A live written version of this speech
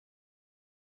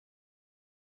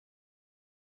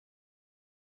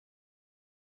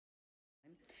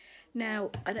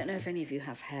Now, I don't know if any of you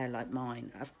have hair like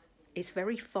mine. It's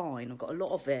very fine, I've got a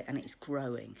lot of it and it's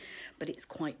growing, but it's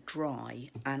quite dry,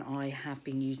 and I have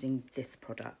been using this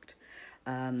product.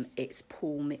 It's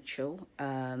Paul Mitchell,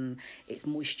 it's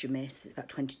Moisture Mist. It's about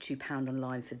 £22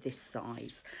 online for this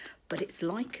size, but it's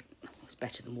like, it's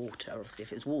better than water. Obviously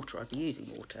if it was water I'd be using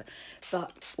water,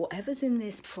 but whatever's in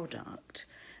this product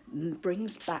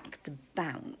brings back the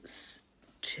bounce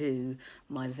to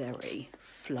my very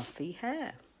fluffy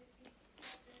hair,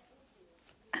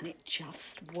 and it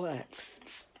just works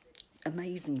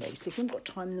amazingly. So if you've got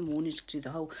time in the morning to do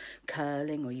the whole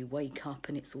curling, or you wake up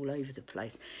and it's all over the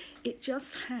place, it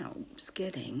just helps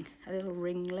getting a little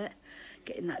ringlet,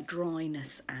 getting that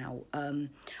dryness out.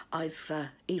 I've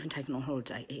even taken on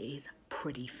holiday. It is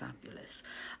pretty fabulous.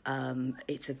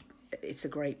 It's a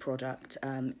great product.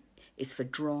 It's for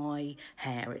dry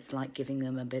hair. It's like giving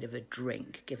them a bit of a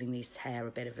drink, giving this hair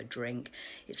a bit of a drink.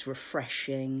 It's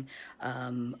refreshing.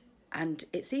 And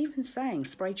it's even saying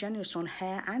spray generous on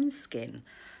hair and skin.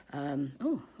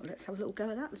 Oh, let's have a little go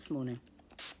at that this morning.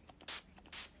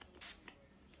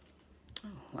 Oh,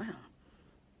 wow.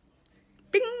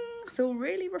 Bing! I feel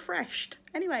really refreshed.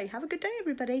 Anyway, have a good day,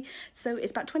 everybody. So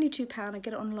it's about £22. I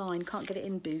get it online. Can't get it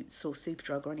in Boots or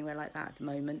Superdrug or anywhere like that at the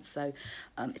moment. So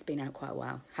it's been out quite a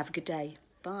while. Have a good day.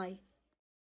 Bye.